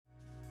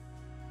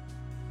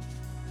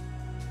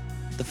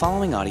The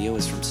following audio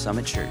is from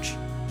Summit Church.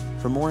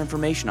 For more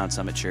information on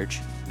Summit Church,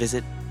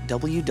 visit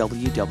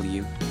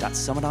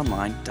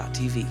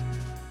www.summitonline.tv.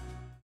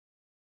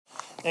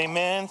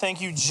 Amen.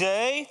 Thank you,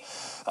 Jay.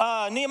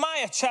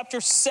 Nehemiah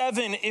chapter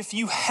 7. If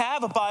you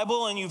have a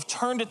Bible and you've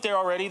turned it there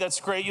already,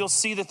 that's great. You'll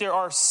see that there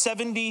are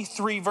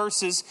 73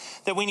 verses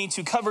that we need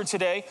to cover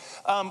today.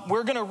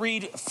 We're going to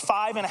read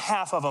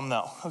 5.5 of them,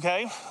 though,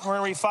 okay? We're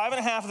going to read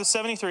 5.5 of the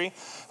 73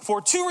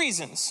 for two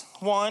reasons.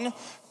 One,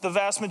 the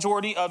vast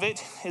majority of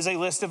it is a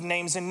list of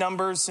names and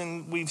numbers,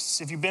 and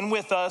if you've been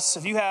with us,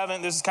 if you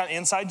haven't, this is kind of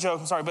inside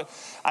joke, I'm sorry, but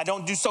I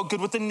don't do so good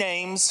with the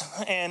names,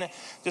 and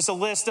just a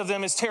list of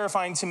them is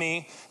terrifying to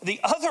me. The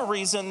other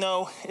reason,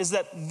 though, is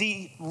that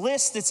the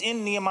list that's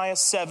in Nehemiah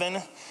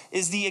 7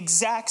 is the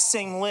exact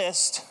same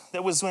list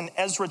that was in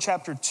Ezra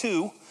chapter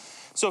 2.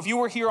 So if you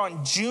were here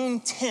on June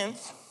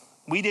 10th,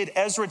 we did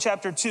Ezra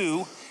chapter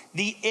 2,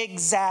 the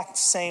exact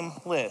same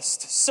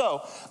list.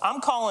 So I'm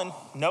calling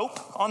nope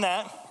on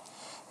that.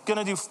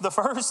 Gonna do the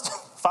first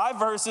 5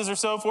 verses or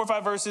so, 4 or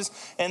 5 verses,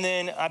 and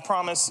then I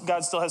promise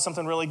God still has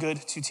something really good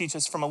to teach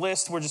us from a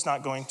list. We're just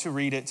not going to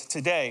read it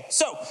today.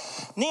 So,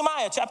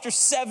 Nehemiah chapter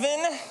 7,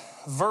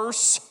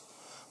 verse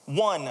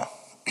 1.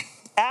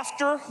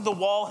 After the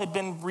wall had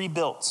been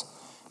rebuilt.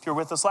 If you were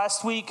with us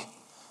last week,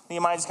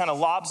 Nehemiah just kind of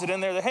lobs it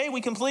in there that, hey, we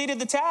completed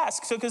the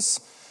task. Took us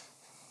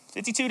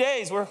 52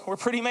 days. We're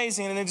pretty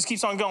amazing, and it just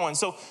keeps on going.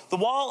 So the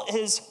wall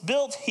is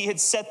built. He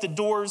had set the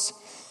doors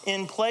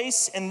in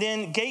place, and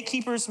then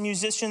gatekeepers,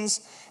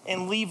 musicians,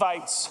 and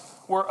Levites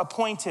were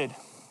appointed.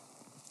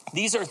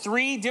 These are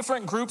 3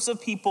 different groups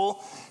of people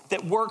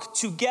that work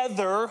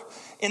together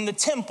in the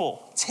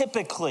temple,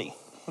 typically.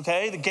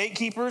 Okay, the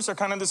gatekeepers are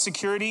kind of the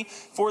security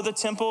for the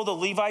temple. The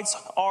Levites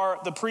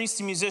are the priests.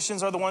 The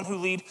musicians are the one who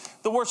lead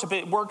the worship.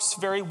 It works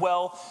very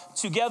well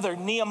together.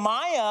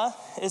 Nehemiah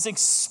is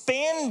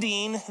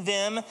expanding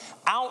them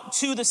out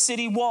to the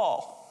city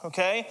wall.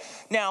 Okay,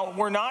 now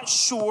we're not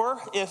sure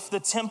if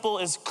the temple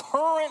is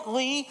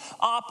currently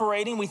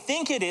operating. We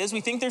think it is.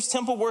 We think there's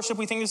temple worship.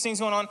 We think there's things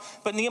going on.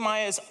 But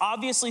Nehemiah is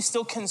obviously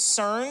still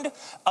concerned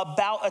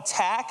about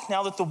attack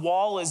now that the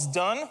wall is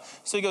done.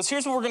 So he goes,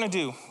 here's what we're going to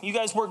do. You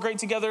guys work great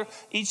together.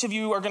 Each of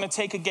you are going to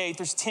take a gate.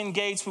 There's 10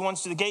 gates. We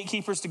want you, the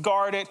gatekeepers, to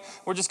guard it.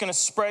 We're just going to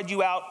spread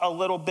you out a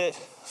little bit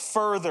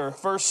further.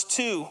 Verse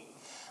 2,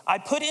 I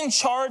put in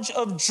charge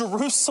of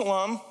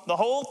Jerusalem, the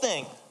whole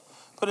thing,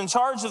 put in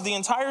charge of the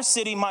entire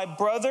city, my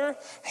brother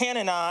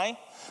Hanani,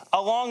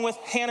 along with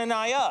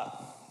Hananiah.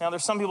 Now,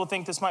 there's some people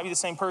think this might be the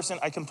same person.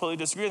 I completely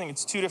disagree. I think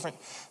it's 2 different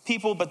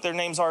people, but their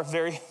names are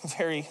very,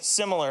 very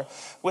similar.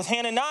 With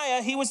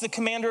Hananiah, he was the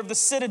commander of the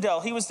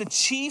citadel. He was the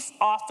chief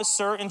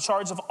officer in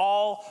charge of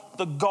all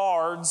the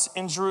guards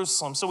in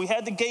Jerusalem. So we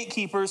had the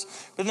gatekeepers,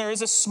 but there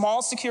is a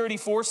small security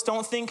force.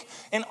 Don't think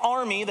an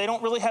army. They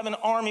don't really have an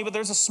army, but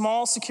there's a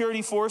small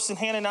security force, and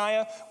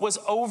Hananiah was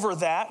over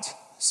that.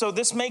 So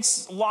this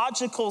makes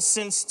logical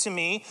sense to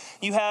me.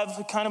 You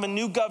have kind of a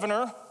new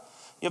governor.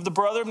 You have the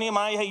brother of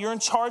Nehemiah. Hey, you're in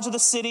charge of the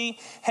city.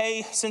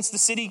 Hey, since the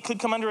city could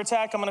come under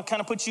attack, I'm going to kind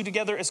of put you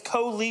together as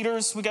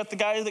co-leaders. We got the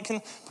guy that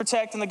can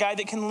protect and the guy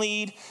that can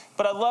lead.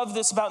 But I love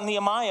this about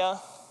Nehemiah.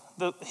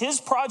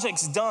 His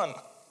project's done.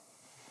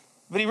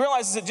 But he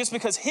realizes that just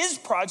because his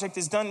project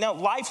is done, now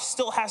life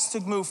still has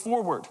to move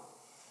forward.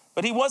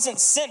 But he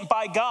wasn't sent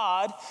by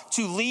God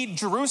to lead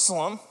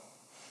Jerusalem,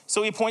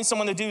 so he appoints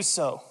someone to do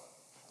so.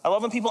 I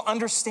love when people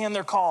understand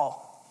their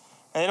call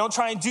and they don't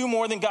try and do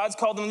more than God's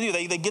called them to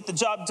do. They get the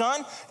job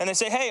done and they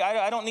say, hey,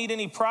 I don't need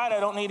any pride. I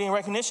don't need any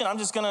recognition. I'm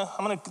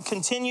going to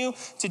continue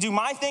to do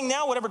my thing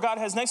now, whatever God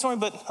has next for me,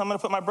 but I'm going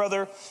to put my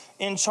brother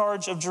in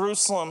charge of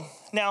Jerusalem.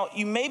 Now,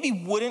 you maybe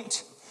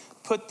wouldn't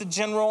put the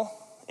general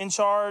in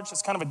charge.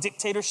 It's kind of a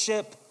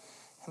dictatorship.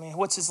 I mean,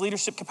 what's his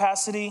leadership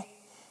capacity?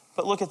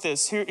 But look at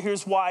this.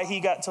 Here's why he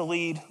got to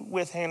lead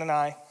with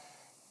Hanani.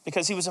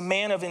 Because he was a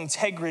man of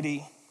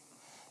integrity,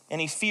 and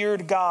he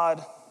feared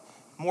God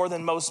more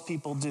than most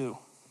people do.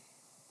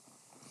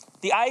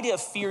 The idea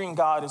of fearing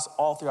God is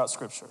all throughout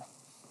Scripture,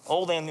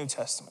 Old and New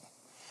Testament.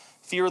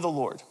 Fear of the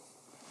Lord.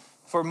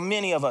 For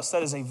many of us,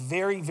 that is a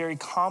very, very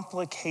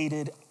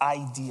complicated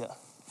idea.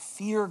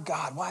 Fear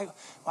God. Why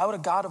would a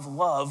God of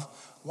love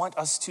want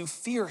us to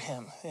fear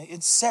him?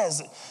 It says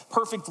that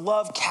perfect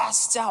love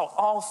casts out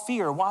all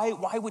fear. Why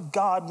would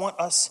God want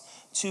us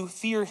to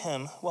fear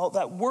him? Well,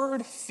 that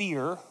word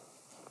fear,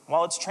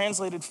 while it's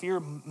translated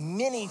fear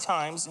many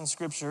times in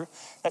Scripture,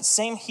 that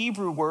same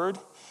Hebrew word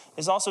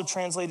is also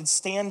translated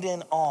stand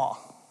in awe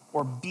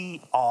or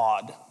be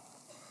awed.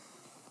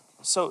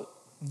 So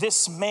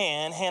this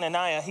man,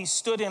 Hananiah, he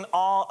stood in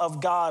awe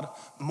of God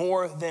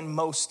more than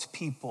most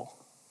people.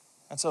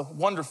 That's a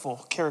wonderful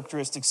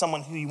characteristic,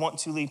 someone who you want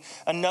to lead.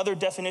 Another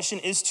definition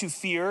is to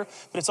fear,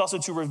 but it's also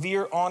to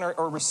revere, honor,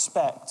 or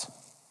respect.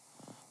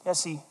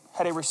 Yes, he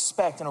had a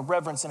respect and a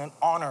reverence and an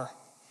honor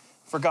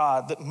for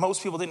God that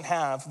most people didn't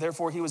have.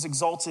 Therefore, he was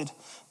exalted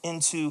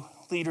into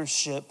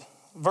leadership.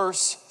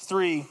 Verse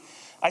 3,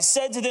 I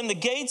said to them, the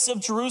gates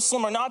of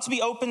Jerusalem are not to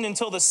be opened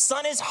until the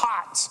sun is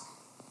hot.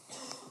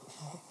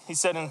 He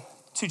said in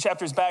 2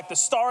 chapters back, the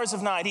stars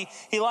of night.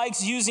 He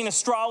likes using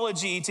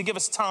astrology to give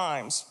us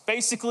times.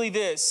 Basically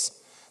this,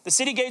 the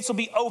city gates will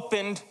be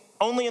opened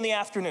only in the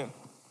afternoon.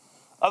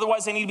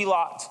 Otherwise, they need to be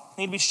locked,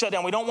 need to be shut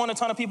down. We don't want a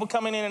ton of people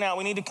coming in and out.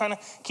 We need to kind of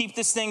keep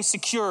this thing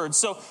secured.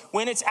 So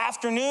when it's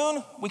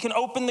afternoon, we can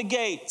open the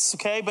gates,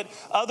 okay? But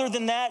other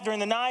than that, during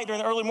the night,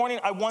 during the early morning,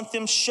 I want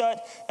them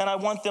shut and I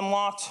want them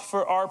locked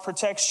for our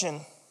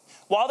protection.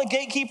 While the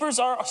gatekeepers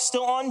are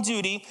still on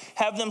duty,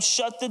 have them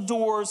shut the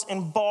doors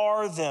and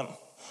bar them.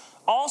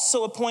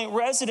 Also appoint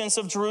residents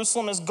of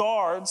Jerusalem as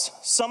guards,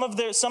 some at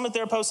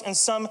their posts and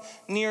some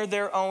near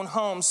their own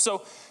homes.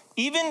 So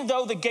even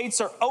though the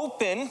gates are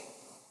open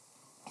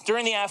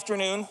during the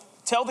afternoon,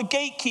 tell the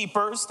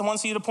gatekeepers, the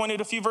ones he had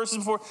appointed a few verses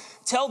before,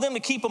 tell them to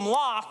keep them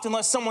locked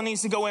unless someone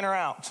needs to go in or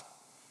out.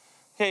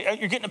 Okay,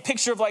 you're getting a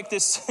picture of like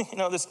this,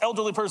 this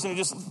elderly person who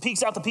just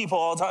peeks out the people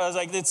all the time. I was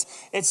like,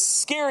 it's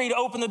scary to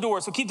open the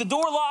door. So keep the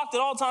door locked at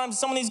all times. If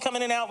someone needs to come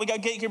in and out, we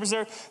got gatekeepers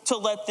there to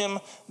let them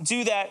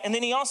do that. And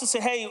then he also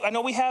said, hey, I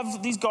know we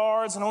have these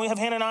guards. I know we have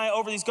Hananiah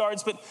over these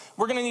guards, but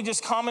we're going to need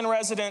just common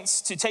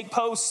residents to take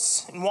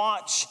posts and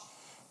watch.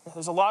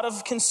 There's a lot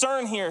of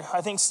concern here, I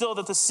think, still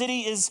that the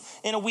city is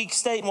in a weak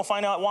state, and we'll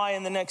find out why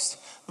in the next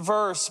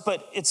verse.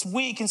 But it's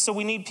weak, and so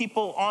we need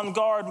people on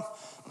guard.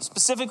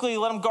 Specifically,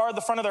 let them guard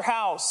the front of their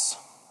house.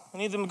 We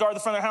need them to guard the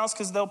front of their house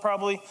because they'll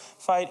probably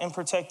fight and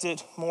protect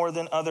it more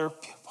than other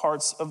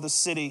parts of the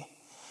city.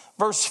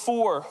 Verse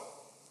 4,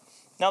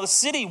 now the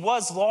city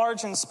was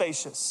large and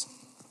spacious.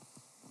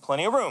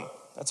 Plenty of room.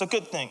 That's a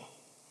good thing.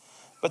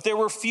 But there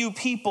were few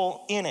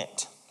people in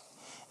it,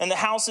 and the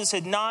houses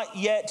had not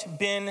yet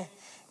been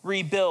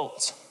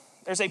rebuilt.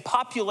 There's a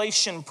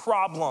population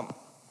problem.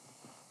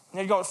 And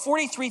you're going,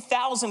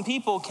 43,000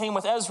 people came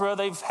with Ezra.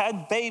 They've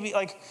had baby.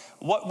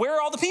 Where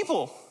are all the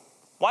people?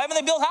 Why haven't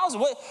they built houses?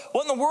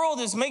 What in the world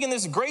is making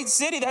this great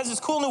city that has this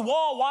cool new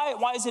wall?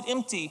 Why is it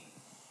empty?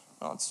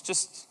 Well, it's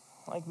just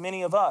like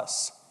many of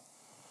us.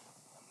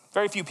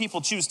 Very few people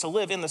choose to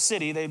live in the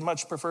city. They'd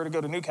much prefer to go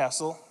to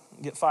Newcastle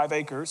and get 5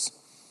 acres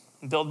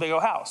and build a big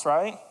old house,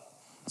 right?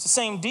 It's the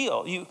same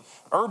deal.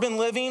 Urban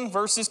living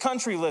versus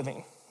country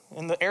living.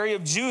 In the area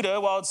of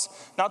Judah, while it's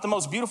not the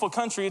most beautiful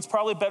country, it's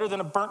probably better than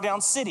a burnt down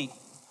city.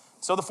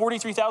 So the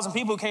 43,000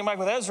 people who came back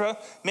with Ezra,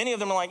 many of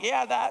them are like,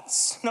 yeah,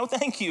 no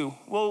thank you.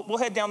 We'll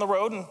head down the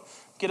road and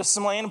get us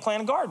some land and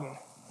plant a garden.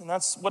 And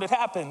that's what had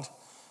happened.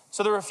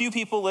 So there were a few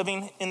people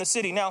living in the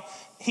city. Now,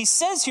 he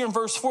says here in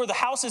verse 4, the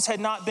houses had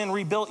not been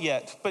rebuilt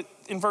yet. But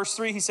in verse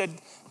 3, he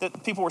said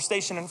that people were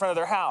stationed in front of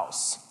their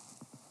house.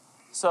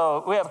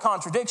 So we have a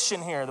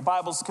contradiction here. The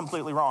Bible's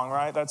completely wrong,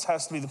 right? That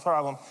has to be the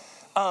problem.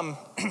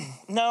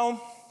 No,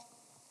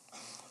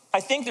 I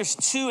think there's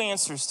 2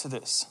 answers to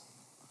this.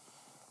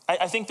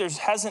 I think there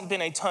hasn't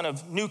been a ton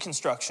of new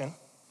construction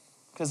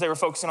because they were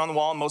focusing on the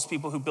wall, and most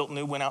people who built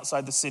new went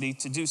outside the city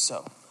to do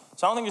so.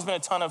 So I don't think there's been a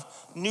ton of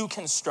new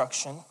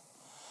construction.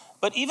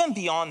 But even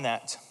beyond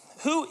that,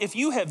 if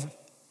you have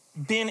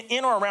been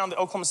in or around the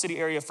Oklahoma City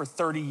area for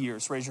 30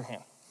 years, raise your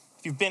hand.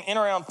 If you've been in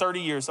or around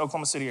 30 years,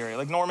 Oklahoma City area,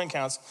 like Norman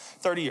counts,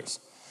 30 years.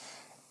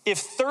 If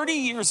 30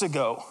 years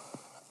ago,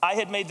 I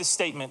had made the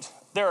statement,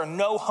 there are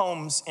no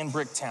homes in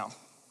Bricktown,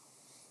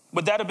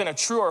 would that have been a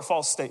true or a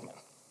false statement?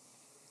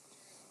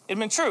 It'd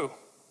been true,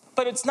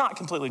 but it's not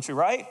completely true,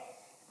 right?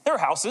 There are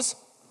houses.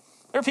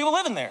 There are people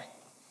living there.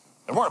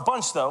 There weren't a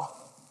bunch, though.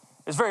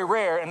 It's very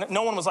rare, and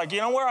no one was like,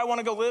 you know where I want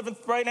to go live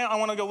right now? I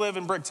want to go live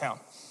in Bricktown.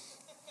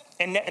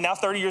 And now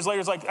 30 years later,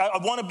 it's like, I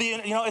want to be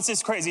in, it's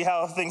just crazy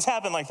how things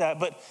happen like that.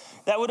 But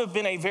that would have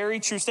been a very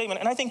true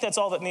statement. And I think that's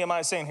all that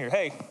Nehemiah is saying here.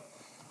 Hey,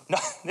 no,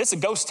 this is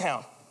a ghost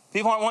town.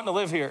 People aren't wanting to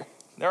live here.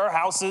 There are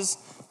houses,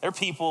 there are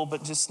people,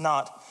 but just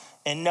not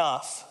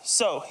enough.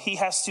 So he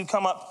has to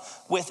come up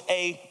with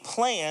a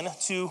plan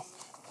to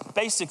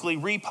basically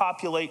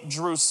repopulate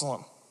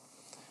Jerusalem.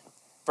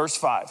 Verse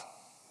 5.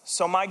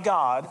 So my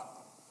God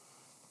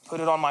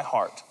put it on my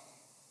heart.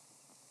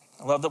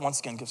 I love that once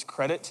again gives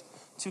credit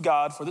to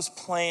God for this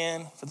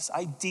plan, for this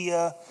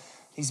idea.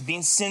 He's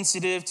being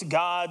sensitive to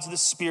God, to the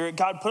Spirit.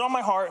 God put on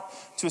my heart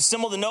to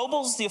assemble the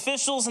nobles, the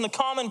officials, and the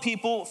common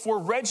people for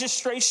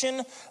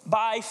registration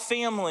by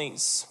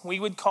families. We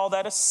would call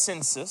that a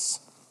census.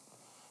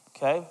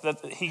 Okay,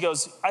 that he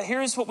goes,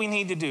 here's what we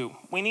need to do.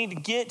 We need to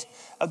get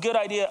a good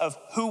idea of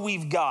who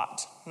we've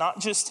got, not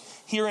just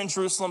here in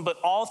Jerusalem, but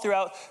all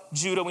throughout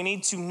Judah. We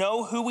need to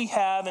know who we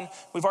have, and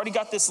we've already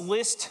got this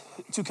list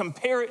to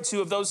compare it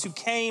to of those who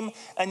came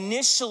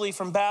initially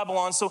from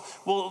Babylon. So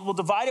we'll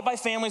divide it by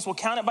families, we'll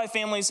count it by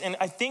families, and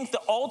I think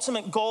the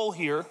ultimate goal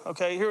here,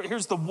 okay,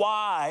 here's the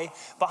why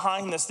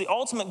behind this. The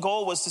ultimate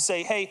goal was to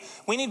say, hey,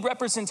 we need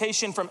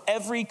representation from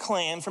every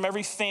clan, from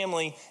every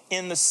family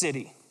in the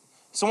city.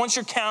 So once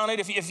you're counted,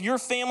 if your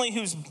family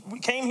who's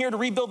came here to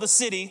rebuild the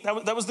city,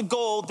 that was the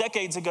goal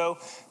decades ago,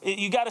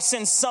 you got to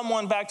send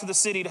someone back to the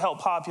city to help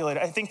populate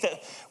it. I think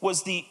that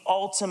was the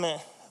ultimate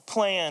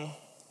plan.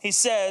 He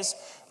says,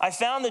 I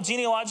found the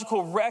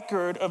genealogical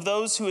record of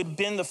those who had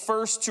been the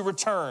first to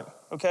return,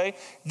 okay?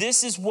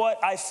 This is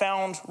what I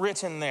found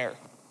written there.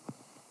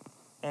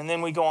 And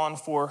then we go on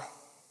for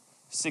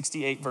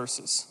 68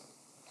 verses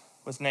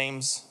with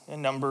names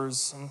and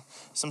numbers and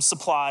some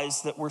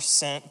supplies that were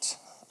sent.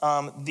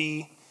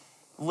 The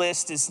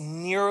list is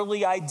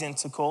nearly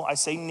identical. I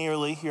say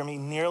nearly, hear me,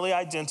 nearly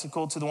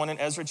identical to the one in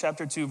Ezra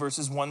chapter 2,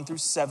 verses 1 through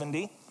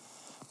 70.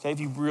 Okay, if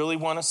you really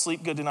want to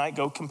sleep good tonight,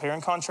 go compare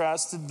and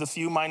contrast the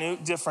few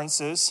minute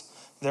differences.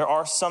 There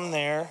are some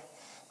there.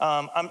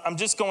 I'm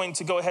just going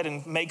to go ahead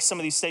and make some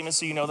of these statements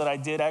so you know that I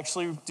did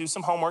actually do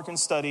some homework and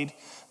studied.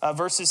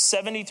 Verses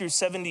 70 through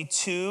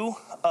 72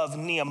 of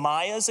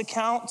Nehemiah's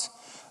account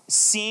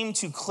seem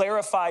to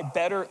clarify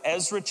better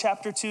Ezra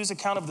chapter 2's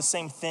account of the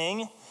same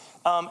thing.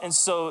 And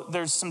so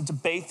there's some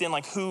debate then,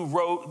 like who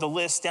wrote the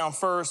list down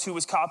first, who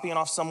was copying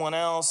off someone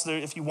else.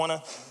 If you want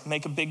to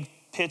make a big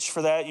pitch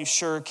for that, you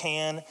sure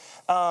can.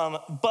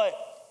 But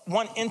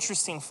one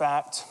interesting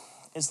fact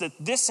is that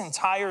this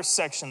entire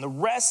section, the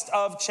rest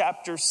of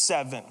chapter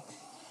 7,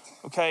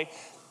 okay,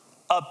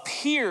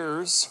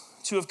 appears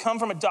to have come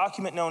from a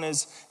document known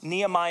as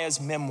Nehemiah's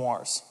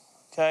memoirs,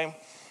 okay?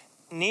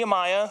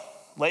 Nehemiah,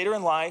 later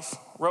in life,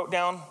 wrote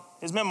down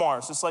his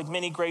memoirs, just like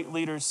many great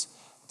leaders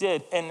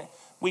did. And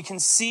we can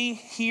see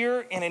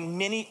here and in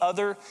many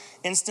other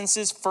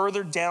instances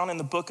further down in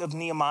the book of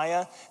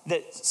Nehemiah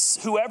that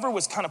whoever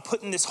was kind of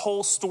putting this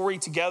whole story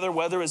together,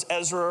 whether it was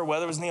Ezra or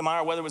whether it was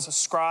Nehemiah or whether it was a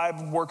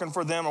scribe working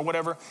for them or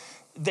whatever,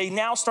 they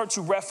now start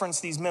to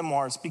reference these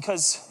memoirs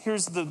because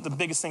here's the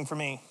biggest thing for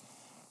me.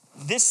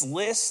 This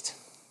list,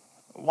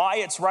 why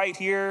it's right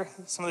here,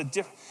 some of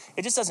the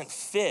it just doesn't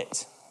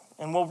fit.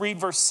 And we'll read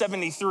verse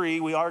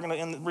 73. We are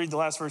going to read the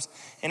last verse.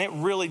 And it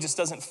really just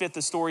doesn't fit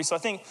the story. So I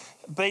think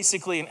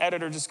basically an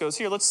editor just goes,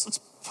 here, let's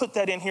put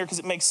that in here because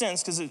it makes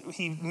sense because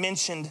he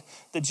mentioned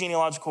the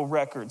genealogical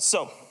records.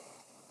 So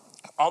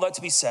all that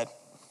to be said,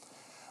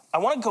 I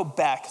want to go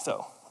back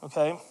though,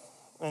 okay?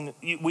 And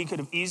we could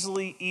have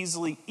easily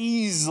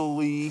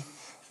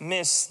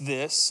missed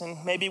this.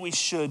 And maybe we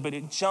should, but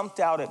it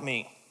jumped out at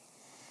me.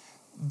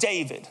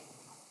 David,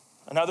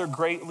 another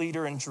great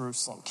leader in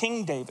Jerusalem.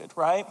 King David,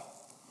 right?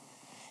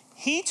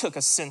 He took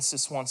a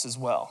census once as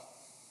well,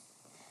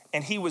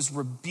 and he was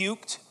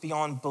rebuked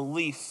beyond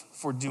belief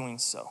for doing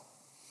so.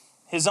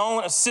 His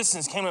own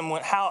assistants came and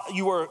went, how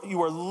you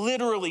are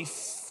literally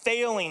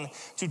failing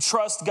to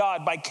trust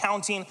God by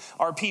counting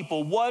our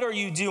people. What are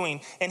you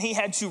doing? And he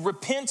had to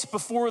repent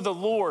before the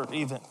Lord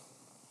even.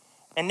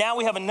 And now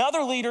we have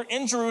another leader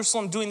in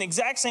Jerusalem doing the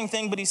exact same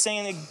thing, but he's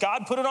saying that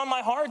God put it on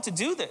my heart to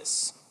do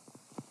this.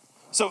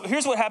 So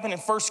here's what happened in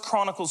 1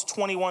 Chronicles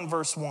 21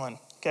 verse 1.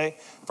 Okay,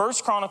 1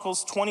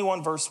 Chronicles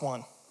 21 verse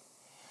 1.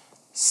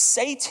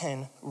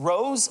 Satan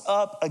rose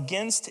up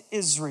against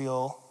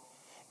Israel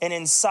and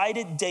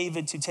incited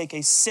David to take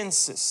a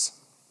census.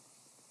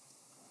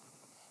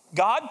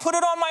 God put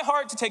it on my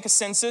heart to take a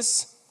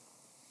census.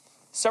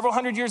 Several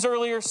hundred years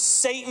earlier,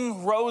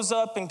 Satan rose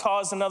up and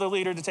caused another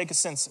leader to take a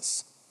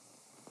census.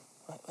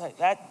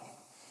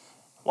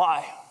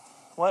 Why?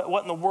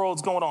 What in the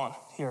world's going on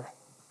here?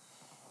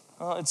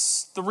 Well,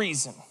 it's the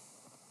reason.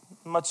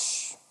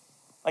 Much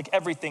like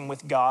everything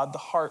with God, the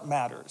heart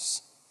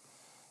matters.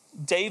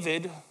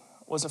 David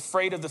was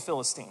afraid of the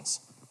Philistines.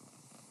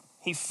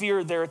 He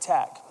feared their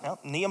attack. Now,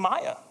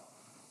 Nehemiah,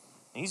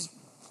 he's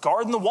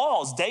guarding the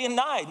walls day and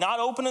night,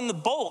 not opening the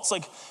bolts.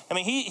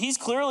 He's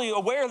clearly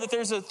aware that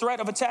there's a threat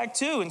of attack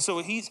too. And so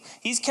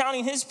he's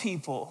counting his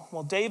people.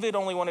 Well, David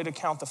only wanted to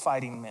count the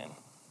fighting men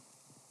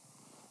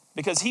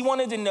because he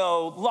wanted to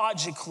know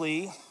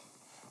logically,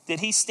 did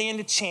he stand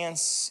a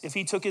chance if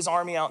he took his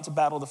army out to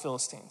battle the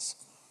Philistines?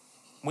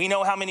 We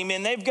know how many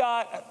men they've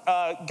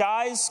got.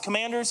 Guys,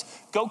 commanders,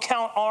 go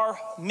count our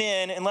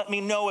men and let me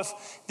know if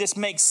this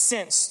makes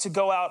sense to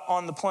go out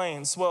on the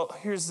plains. Well,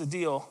 here's the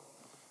deal.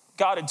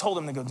 God had told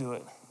him to go do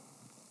it.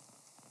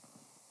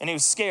 And he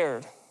was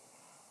scared.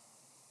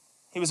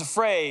 He was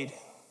afraid.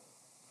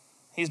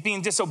 He was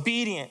being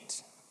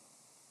disobedient.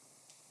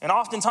 And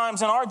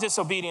oftentimes in our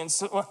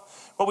disobedience,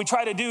 what we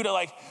try to do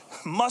to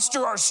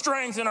muster our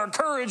strength and our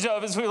courage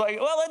of is we're like,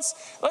 well, let's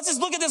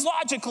just look at this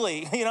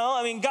logically.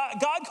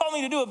 God called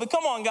me to do it, but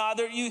come on,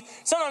 God.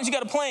 Sometimes you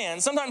got to plan.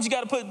 Sometimes you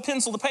got to put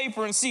pencil to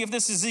paper and see if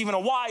this is even a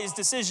wise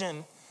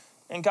decision.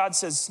 And God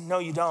says, no,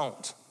 you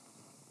don't.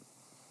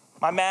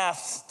 My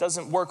math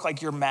doesn't work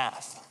like your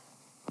math.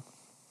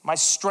 My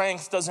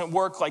strength doesn't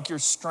work like your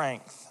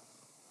strength.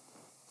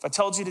 If I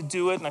told you to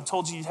do it and I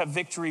told you you'd have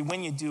victory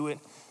when you do it,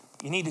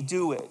 you need to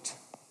do it.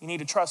 You need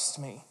to trust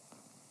me.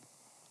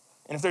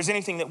 And if there's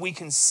anything that we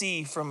can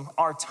see from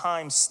our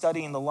time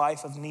studying the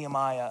life of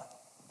Nehemiah,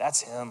 that's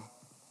him.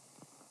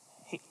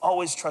 He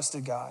always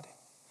trusted God,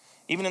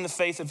 even in the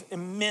face of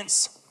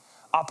immense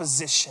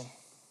opposition.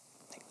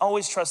 He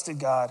always trusted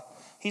God.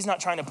 He's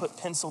not trying to put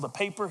pencil to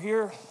paper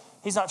here.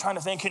 He's not trying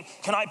to think,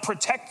 can I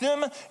protect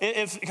them?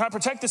 Can I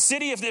protect the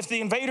city if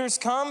the invaders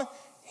come?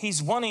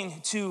 He's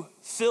wanting to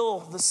fill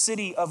the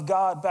city of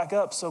God back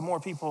up so more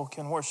people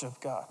can worship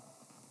God.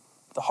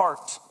 The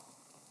heart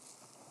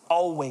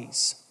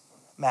always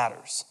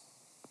matters.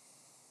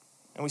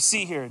 And we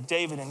see here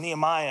David and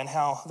Nehemiah and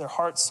how their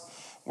hearts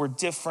were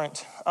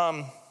different.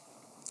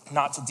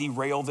 not to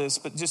derail this,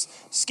 but just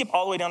skip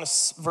all the way down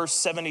to verse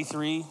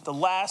 73. The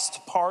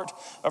last part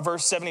of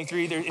verse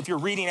 73, if you're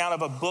reading out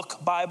of a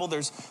book Bible,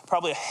 there's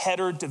probably a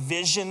header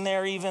division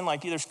there even.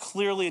 Like there's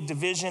clearly a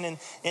division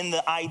in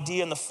the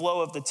idea and the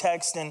flow of the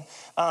text. And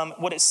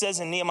what it says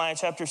in Nehemiah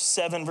chapter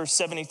 7, verse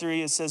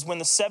 73, it says, when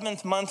the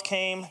 7th month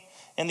came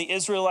and the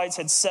Israelites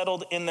had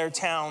settled in their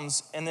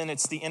towns, and then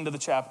it's the end of the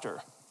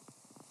chapter.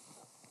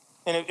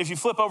 And if you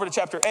flip over to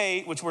chapter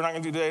 8, which we're not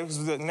going to do today because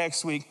we'll do it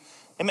next week,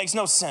 it makes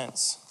no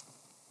sense.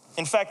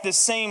 In fact, this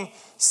same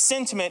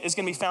sentiment is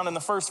going to be found in the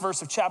first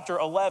verse of chapter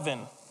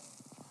 11.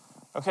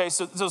 Okay,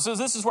 so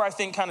this is where I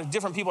think kind of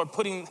different people are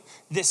putting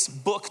this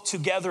book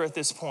together at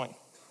this point.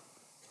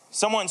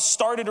 Someone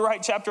started to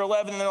write chapter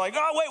 11 and they're like,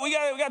 oh, wait, we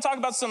got to talk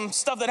about some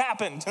stuff that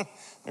happened.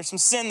 There's some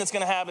sin that's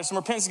going to happen. There's some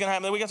repentance that's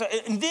going to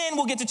happen. And then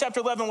we'll get to chapter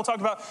 11. We'll talk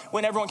about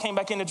when everyone came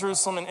back into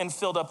Jerusalem and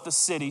filled up the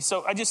city.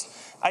 So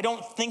I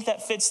don't think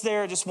that fits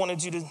there. I just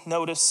wanted you to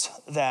notice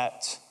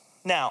that.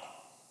 Now,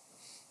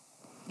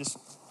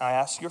 I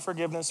ask your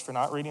forgiveness for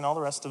not reading all the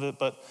rest of it,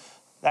 but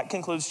that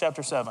concludes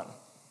chapter 7.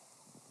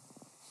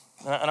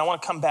 And I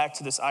want to come back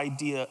to this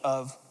idea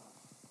of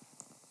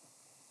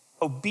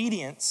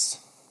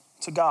obedience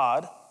to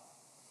God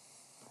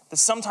that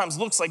sometimes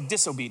looks like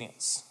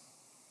disobedience.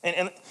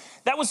 And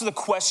that was the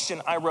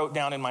question I wrote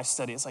down in my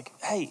study. It's like,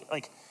 hey,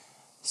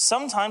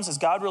 sometimes does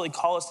God really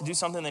call us to do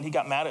something that he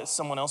got mad at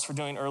someone else for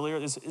doing earlier?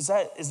 Is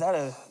that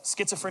a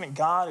schizophrenic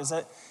God? Is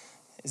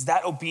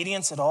that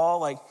obedience at all?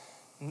 Like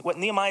what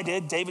Nehemiah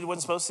did, David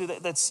wasn't supposed to do.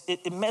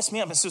 It messed me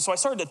up. And so I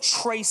started to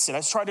trace it.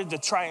 I started to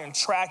try and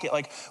track it.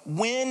 Like,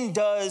 when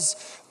does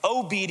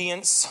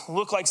obedience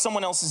look like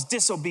someone else's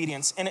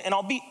disobedience? And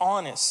I'll be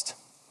honest.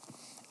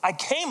 I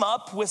came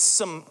up with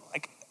some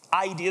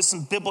ideas,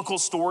 some biblical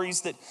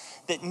stories that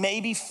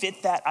maybe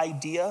fit that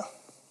idea.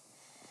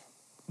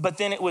 But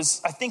then it was,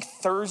 I think,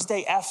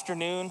 Thursday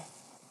afternoon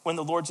when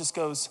the Lord just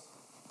goes,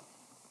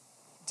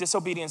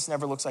 disobedience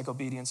never looks like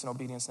obedience, and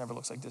obedience never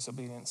looks like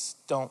disobedience.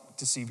 Don't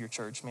deceive your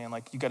church, man.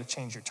 Like, you got to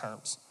change your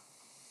terms.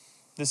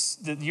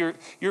 You're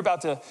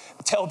about to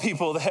tell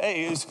people that,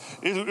 hey,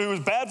 it was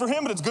bad for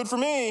him, but it's good for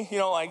me.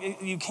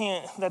 You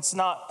can't. That's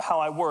not how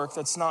I work.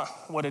 That's not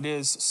what it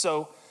is.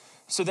 So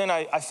then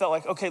I felt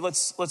like, okay,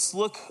 let's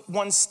look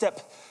one step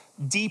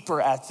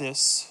deeper at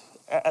this,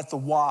 at the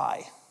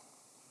why.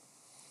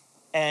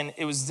 And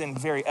it was then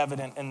very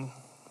evident, and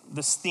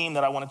this theme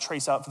that I want to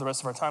trace out for the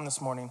rest of our time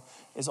this morning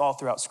is all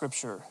throughout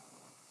Scripture.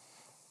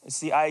 It's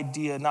the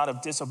idea not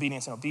of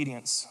disobedience and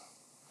obedience.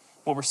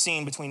 What we're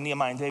seeing between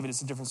Nehemiah and David is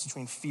the difference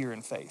between fear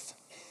and faith.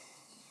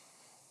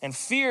 And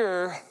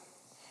fear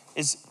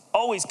is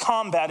always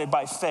combated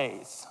by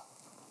faith.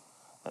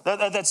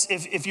 That's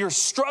if you're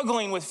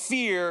struggling with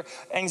fear,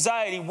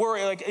 anxiety,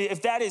 worry, like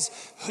if that is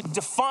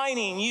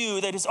defining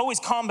you, that is always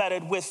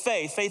combated with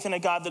faith in a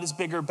God that is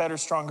bigger, better,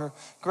 stronger,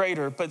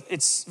 greater. But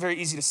it's very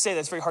easy to say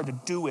that. It's very hard to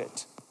do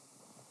it.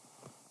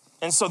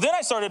 And so then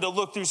I started to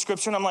look through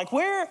Scripture, and I'm like,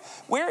 where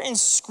in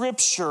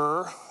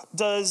Scripture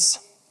does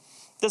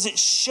it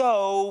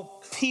show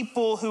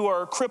people who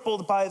are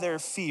crippled by their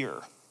fear?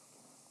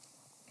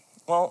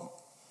 Well,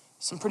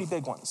 some pretty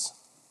big ones.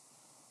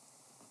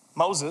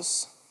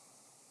 Moses,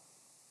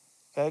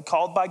 okay,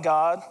 called by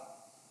God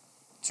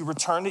to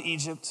return to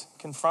Egypt,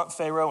 confront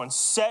Pharaoh, and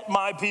set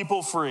my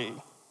people free.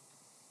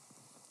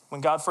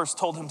 When God first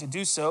told him to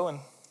do so, and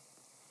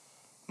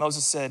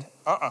Moses said,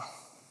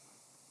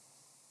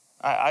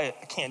 I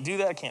can't do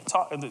that. I can't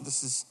talk.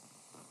 This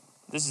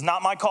is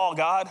not my call,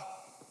 God.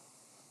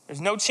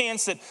 There's no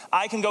chance that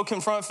I can go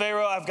confront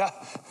Pharaoh.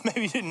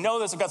 Maybe you didn't know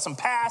this, I've got some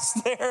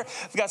past there.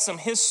 I've got some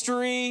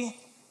history.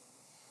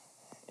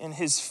 And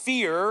his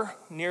fear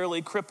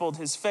nearly crippled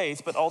his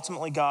faith, but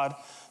ultimately God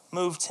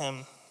moved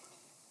him.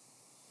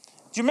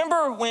 Do you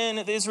remember when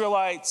the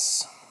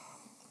Israelites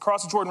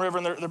crossed the Jordan River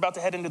and they're about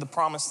to head into the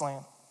promised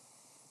land?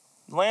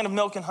 The land of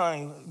milk and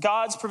honey,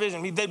 God's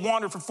provision. They'd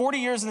wandered for 40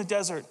 years in the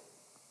desert.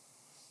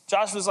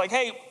 Joshua's like,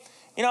 hey,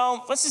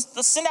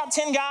 let's send out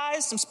 10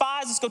 guys, some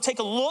spies. Let's go take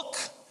a look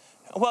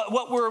at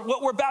what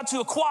we're about to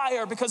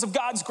acquire because of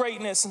God's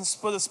greatness. And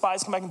what the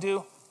spies come back and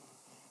do?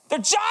 They're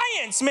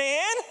giants,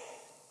 man.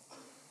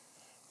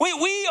 We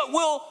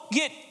will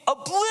get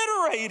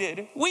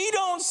obliterated. We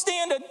don't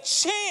stand a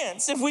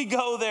chance if we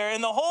go there.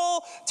 And the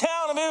whole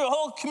town of Israel, the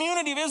whole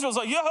community of Israel is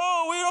like, we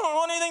don't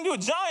want anything to do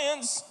with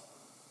giants.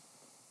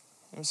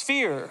 It was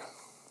fear.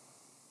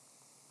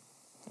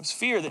 It was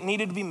fear that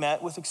needed to be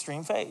met with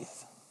extreme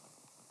faith.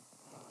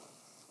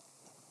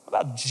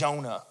 What about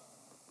Jonah?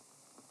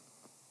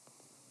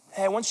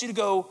 Hey, I want you to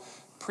go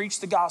preach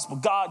the gospel.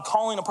 God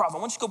calling a prophet. I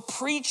want you to go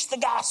preach the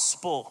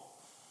gospel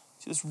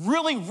to this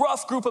really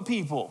rough group of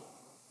people.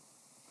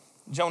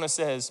 Jonah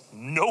says,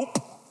 nope.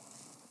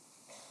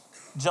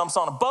 Jumps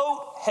on a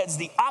boat, heads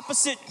the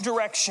opposite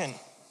direction.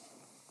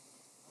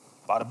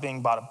 Bada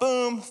bing, bada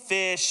boom,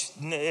 fish,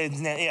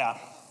 yeah.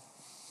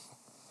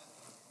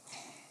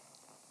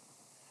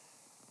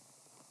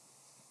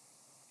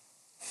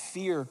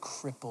 Fear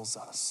cripples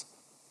us.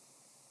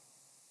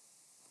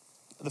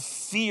 The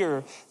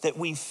fear that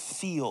we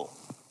feel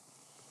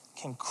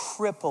can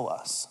cripple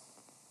us.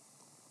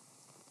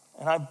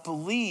 And I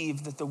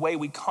believe that the way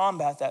we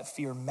combat that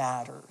fear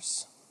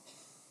matters.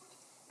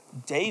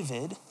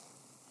 David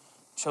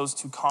chose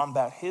to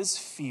combat his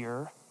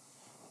fear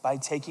by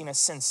taking a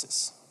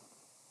census,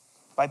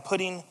 by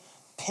putting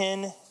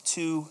pen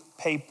to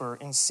paper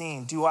and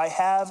seeing, do I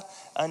have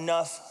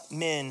enough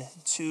men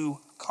to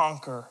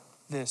conquer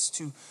this,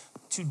 to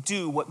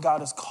do what God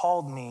has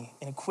called me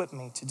and equipped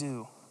me to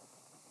do?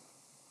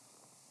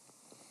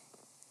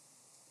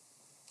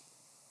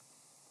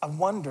 I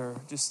wonder,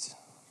 just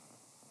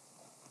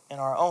in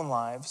our own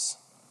lives,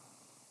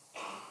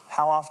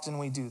 how often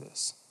we do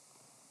this.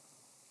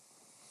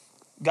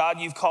 God,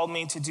 you've called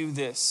me to do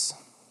this.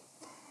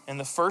 And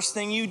the first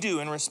thing you do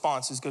in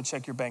response is go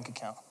check your bank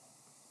account.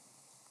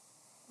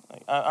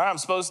 I'm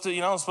supposed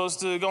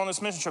to go on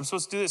this mission trip. I'm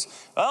supposed to do this.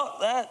 Well,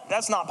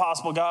 that's not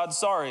possible, God.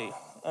 Sorry.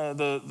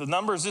 The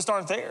numbers just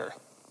aren't there.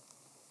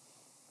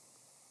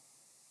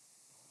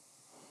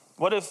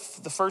 What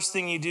if the first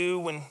thing you do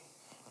when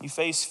you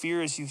face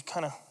fear is you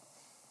kind of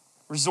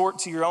resort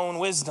to your own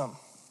wisdom?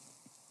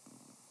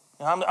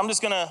 I'm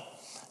just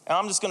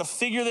gonna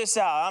figure this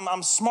out.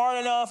 I'm smart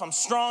enough. I'm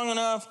strong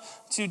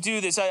enough to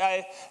do this.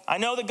 I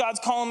know that God's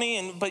calling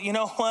me, but you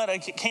know what? I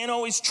can't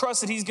always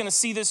trust that He's gonna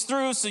see this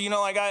through. So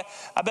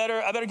I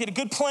better get a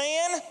good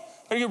plan.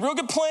 Better get a real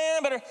good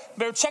plan.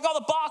 Better check all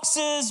the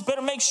boxes.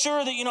 Better make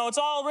sure that it's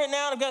all written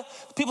out. I've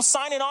got people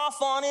signing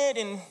off on it.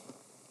 And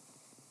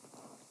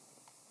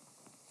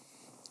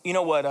you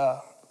know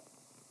what?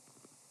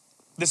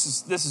 This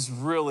is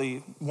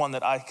really one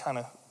that I kind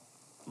of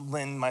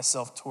lend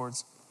myself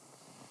towards.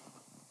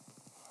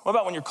 What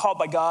about when you're called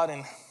by God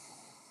and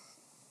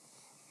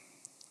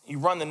you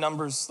run the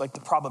numbers, like the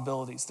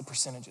probabilities, the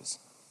percentages?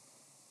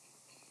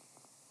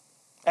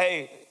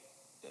 Hey,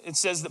 it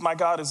says that my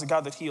God is a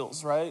God that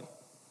heals, right?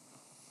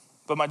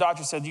 But my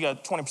doctor said you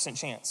got a 20%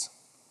 chance.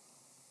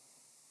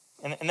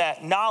 And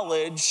that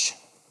knowledge,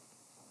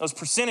 those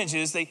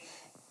percentages, they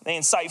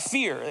incite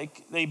fear.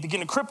 They begin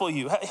to cripple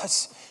you.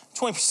 That's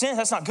 20%,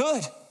 that's not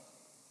good.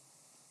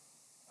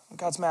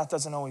 God's math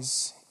doesn't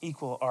always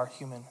equal our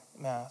human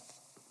math.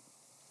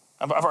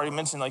 I've already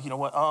mentioned,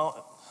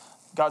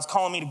 God's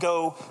calling me to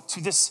go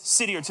to this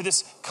city or to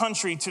this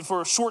country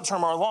for a short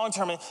term or a long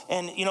term,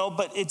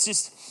 but it's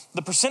just,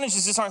 the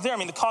percentages just aren't there. I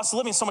mean, the cost of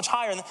living is so much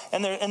higher,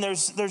 and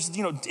there's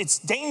it's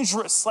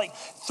dangerous. Like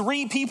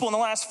 3 people in the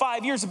last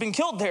 5 years have been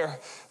killed there.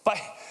 I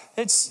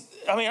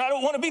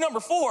don't want to be number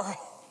 4.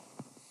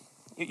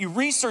 You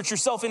research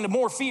yourself into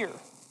more fear.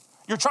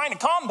 You're trying to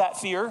combat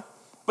fear,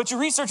 but you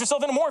research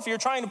yourself into more fear,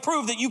 trying to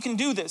prove that you can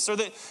do this or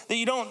that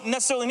you don't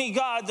necessarily need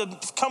God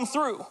to come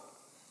through.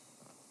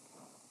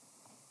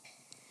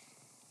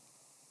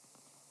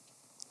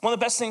 One of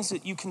the best things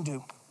that you can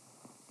do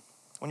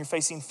when you're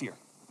facing fear,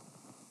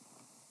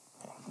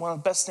 one of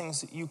the best things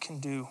that you can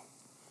do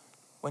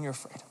when you're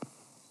afraid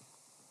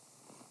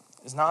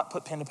is not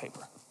put pen to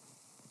paper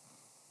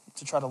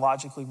to try to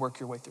logically work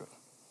your way through it.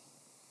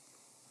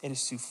 It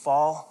is to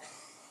fall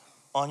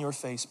on your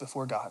face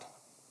before God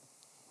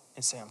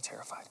and say, I'm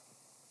terrified.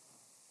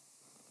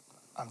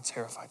 I'm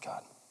terrified,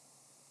 God.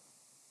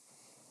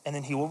 And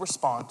then He will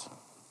respond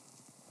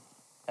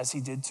as He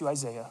did to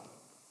Isaiah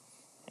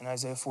in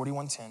Isaiah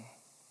 41:10.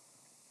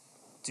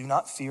 Do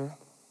not fear,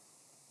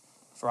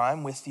 for I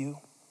am with you.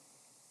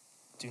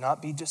 Do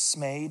not be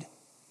dismayed,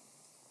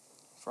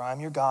 for I am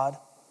your God.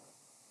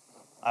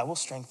 I will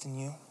strengthen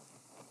you.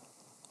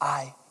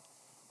 I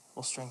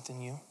will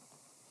strengthen you,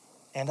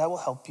 and I will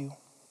help you.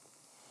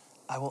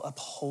 I will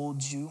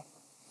uphold you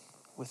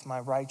with my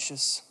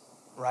righteous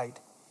right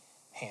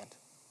hand.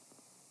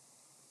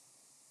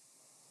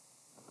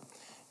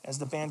 As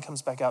the band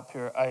comes back up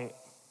here,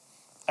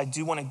 I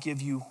do want to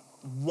give you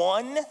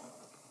one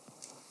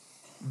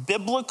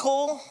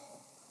biblical,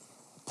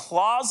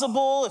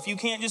 plausible, if you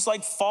can't just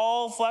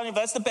fall flat,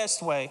 that's the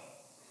best way.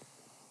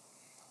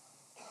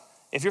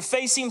 If you're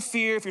facing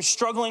fear, if you're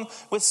struggling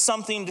with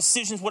something,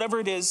 decisions, whatever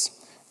it is,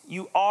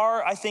 you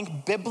are, I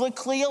think,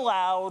 biblically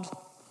allowed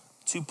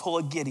to pull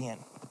a Gideon.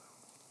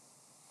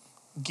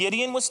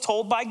 Gideon was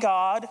told by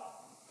God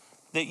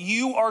that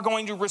you are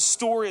going to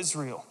restore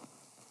Israel.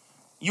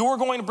 You are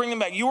going to bring them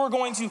back. You are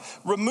going to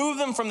remove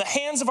them from the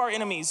hands of our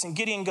enemies. And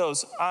Gideon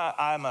goes,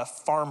 I'm a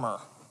farmer.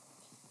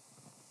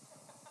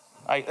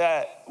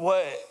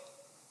 What?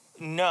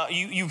 No,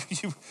 you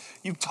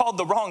called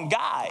the wrong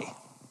guy.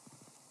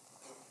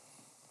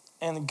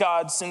 And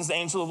God sends the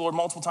angel of the Lord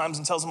multiple times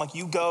and tells him,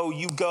 you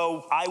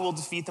go, I will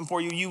defeat them for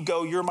you. You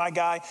go, you're my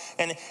guy.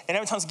 And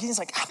every time Gideon's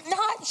I'm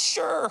not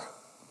sure.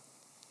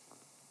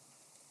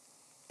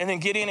 And then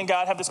Gideon and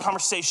God have this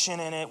conversation,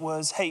 and it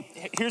was, hey,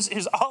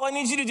 here's all I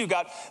need you to do,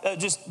 God.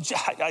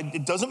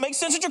 It doesn't make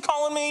sense that you're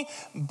calling me,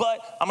 but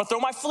I'm going to throw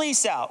my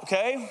fleece out,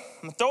 okay? I'm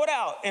going to throw it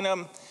out.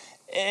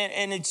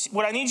 And it's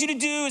what I need you to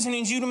do is I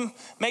need you to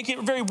make it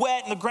very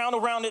wet and the ground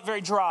around it very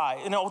dry.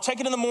 And I'll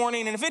check it in the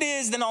morning, and if it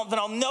is, then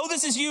I'll know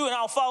this is you, and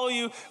I'll follow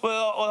you with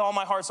all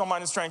my heart, soul,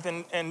 mind, and strength.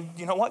 And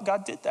you know what?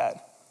 God did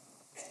that.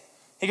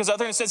 He goes out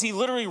there and says he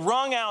literally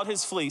wrung out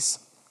his fleece.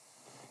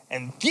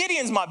 And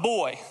Gideon's my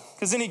boy.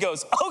 Because then he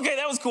goes, okay,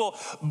 that was cool,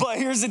 but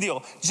here's the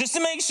deal. Just to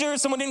make sure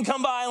someone didn't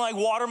come by and like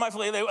water my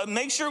fleece,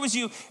 make sure it was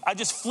you, I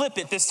just flip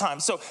it this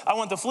time. So I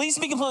want the fleece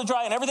to be completely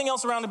dry and everything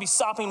else around to be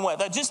sopping wet.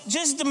 That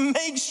just to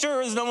make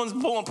sure no one's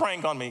pulling a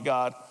prank on me,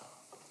 God.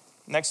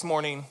 Next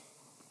morning,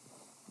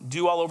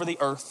 dew all over the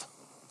earth.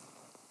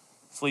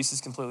 Fleece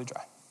is completely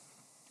dry.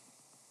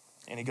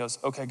 And he goes,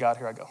 okay, God,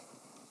 here I go.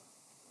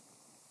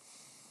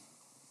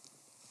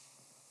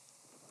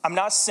 I'm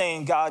not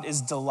saying God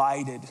is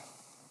delighted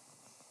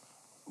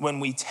when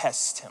we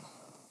test him.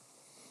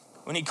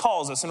 When he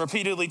calls us and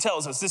repeatedly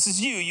tells us, this is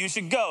you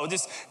should go.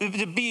 Just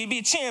be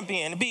a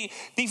champion, be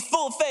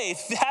full of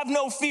faith, have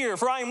no fear,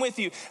 for I am with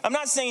you. I'm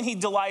not saying he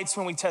delights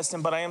when we test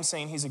him, but I am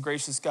saying he's a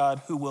gracious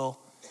God who will,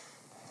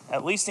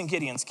 at least in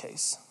Gideon's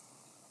case,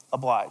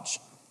 oblige.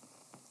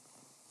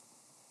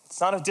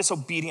 It's not a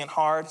disobedient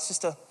heart,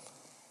 it's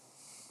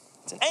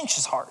an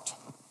anxious heart.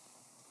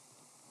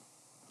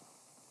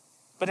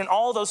 But in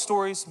all those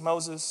stories,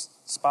 Moses,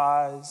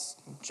 spies,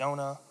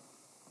 Jonah,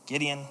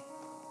 Gideon,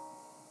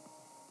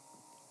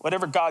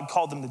 whatever God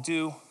called them to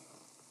do,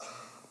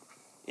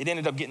 it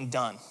ended up getting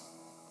done.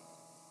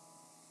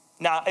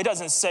 Now, it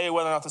doesn't say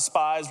whether or not the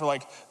spies were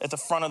like at the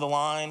front of the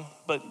line,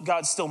 but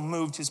God still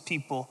moved his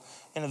people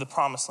into the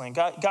promised land.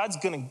 God's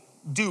gonna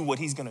do what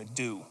he's gonna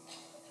do.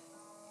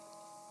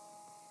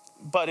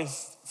 But if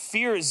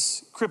fear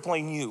is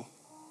crippling you,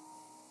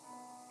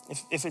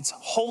 if it's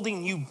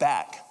holding you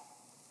back,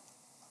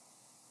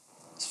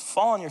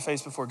 fall on your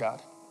face before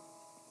God,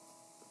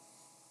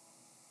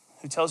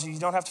 who tells you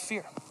don't have to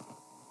fear.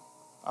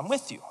 I'm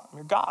with you. I'm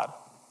your God.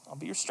 I'll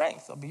be your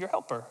strength. I'll be your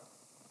helper.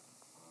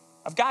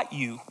 I've got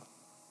you.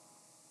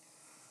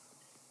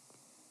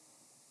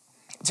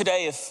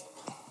 Today,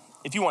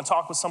 if you want to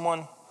talk with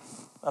someone,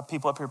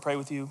 people up here pray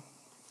with you.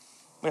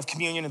 We have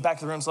communion in the back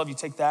of the rooms. Love you.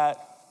 Take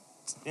that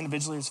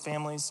individually as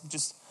families,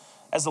 just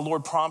as the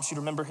Lord prompts you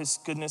to remember his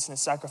goodness and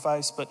his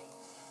sacrifice. But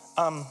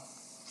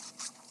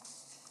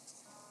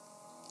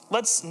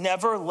let's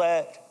never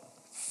let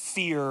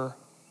fear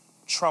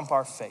trump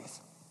our faith.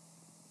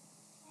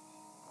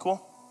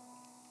 Cool?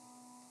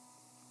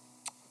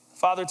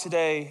 Father,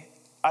 today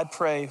I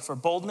pray for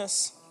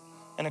boldness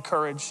and a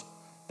courage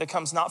that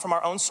comes not from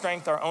our own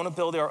strength, our own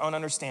ability, our own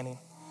understanding,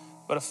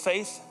 but a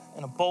faith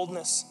and a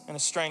boldness and a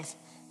strength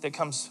that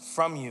comes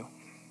from you.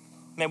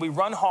 May we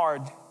run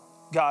hard,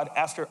 God,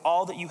 after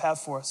all that you have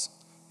for us.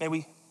 May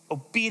we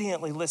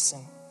obediently listen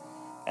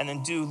and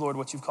then do, Lord,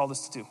 what you've called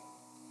us to do.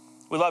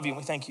 We love you and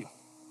we thank you.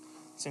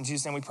 It's in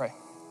Jesus' name we pray.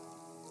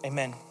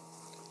 Amen.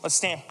 Let's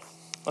stand.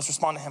 Let's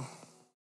respond to him.